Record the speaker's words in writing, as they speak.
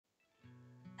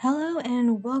Hello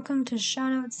and welcome to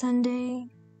Shoutout Sunday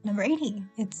number 80.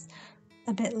 It's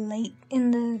a bit late in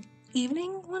the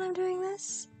evening when I'm doing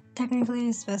this. Technically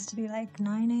it's supposed to be like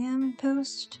 9 a.m.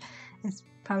 post. It's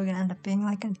probably gonna end up being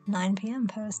like a 9 p.m.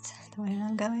 post the way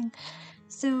that I'm going.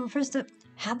 So first up,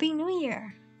 Happy New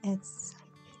Year! It's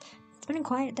been a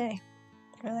quiet day,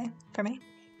 really, for me.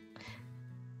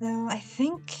 Though I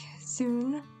think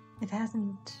soon, if it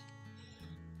hasn't,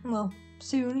 well,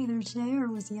 soon, either today or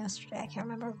was it yesterday, I can't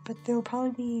remember, but there'll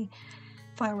probably be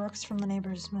fireworks from the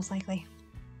neighbors, most likely.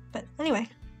 But anyway,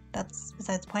 that's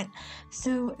besides the point.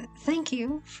 So, thank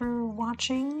you for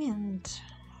watching and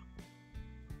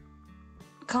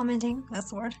commenting,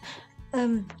 that's the word,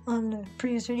 on the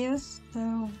previous videos.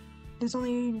 So, there's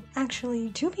only actually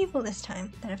 2 people this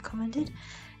time that have commented,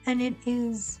 and it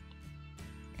is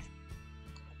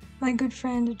my good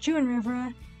friend Juan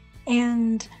Rivera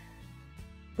and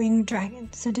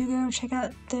WingDragon. So do go check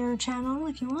out their channel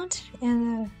if you want,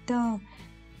 and the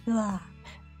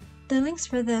links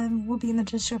for them will be in the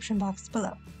description box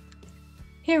below.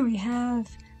 Here we have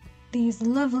these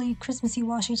lovely Christmassy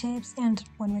washi tapes and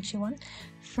one witchy one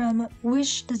from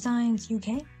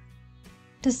wishdesignsuk.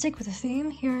 To stick with the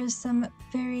theme, here is some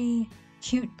very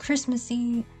cute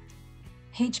Christmassy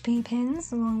HP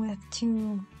pins along with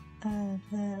 2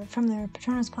 from their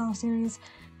Patronus Pal series,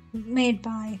 made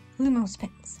by Lumos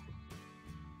Pins.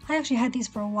 I actually had these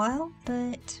for a while,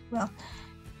 but, well,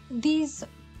 these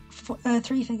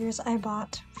 3 figures I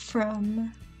bought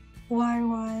from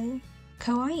YY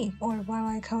Kawaii, or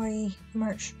YY Kawaii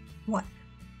Merch 1.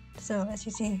 So, as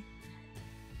you see,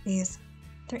 these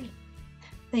 3.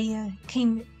 They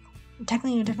came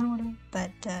technically in a different order,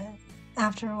 but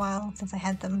after a while, since I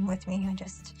had them with me, I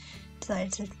just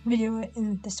decided to video it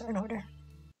in this certain order.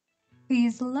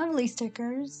 These lovely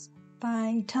stickers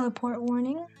by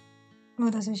teleportwarning,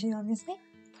 Sushi obviously.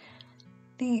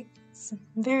 The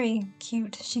very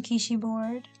cute Shikishi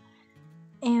board,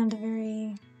 and a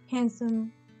very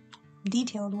handsome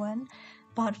detailed one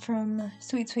bought from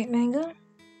Sweet Sweet Mango,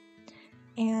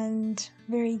 and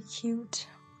very cute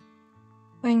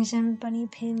Wangzhen bunny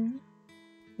pin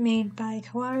made by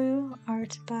Kwaaru,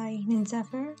 art by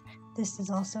Ninzephyr. This is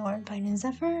also art by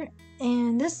Ninzephyr,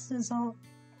 and this is all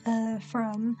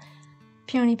from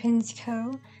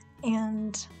peonypinsco,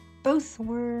 and both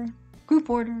were group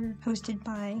order posted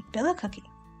by BillaCookie.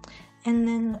 And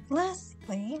then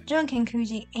lastly, Janken,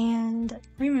 Kuji, and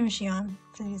rimurushion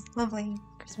for these lovely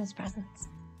Christmas presents.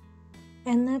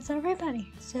 And that's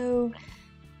everybody. So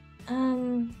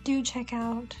do check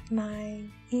out my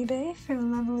eBay for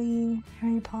lovely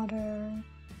Harry Potter,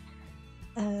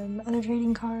 other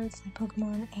trading cards like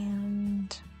Pokemon,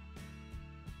 and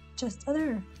just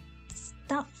other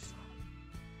stuff.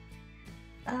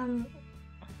 There's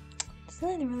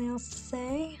nothing really else to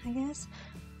say, I guess.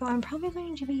 Though I'm probably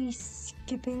going to be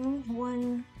skipping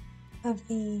one of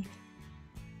the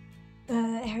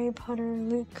Harry Potter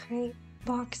Loot Crate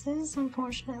boxes,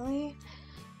 unfortunately,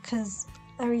 because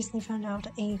I recently found out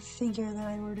a figure that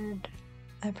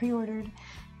I pre-ordered,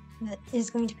 that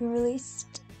is going to be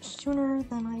released sooner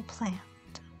than I planned.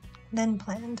 Then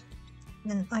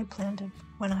I planned it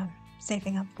when I'm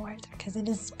saving up for it, because it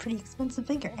is a pretty expensive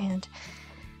figure, and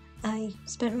I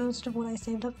spent most of what I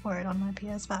saved up for it on my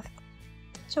PS5.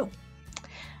 So,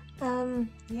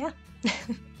 yeah.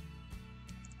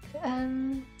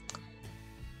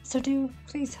 So do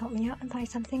please help me out and buy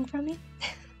something from me.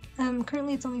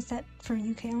 Currently it's only set for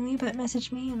UK only, but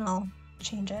message me and I'll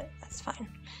change it. That's fine.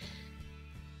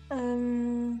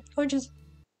 Or just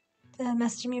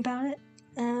message me about it,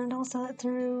 and I'll sell it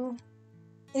through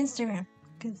Instagram,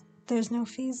 because there's no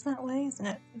fees that way, isn't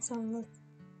it? It's on the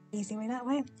easy way that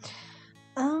way.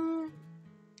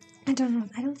 I don't know.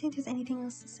 I don't think there's anything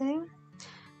else to say,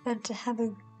 but to have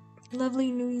a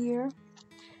lovely new year.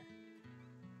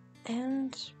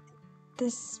 And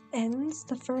this ends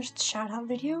the first shout-out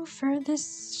video for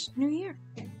this new year.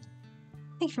 Thank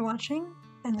you for watching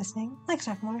and listening. Like,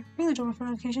 subscribe for more. Ring the doorbell for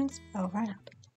notifications. Over and out.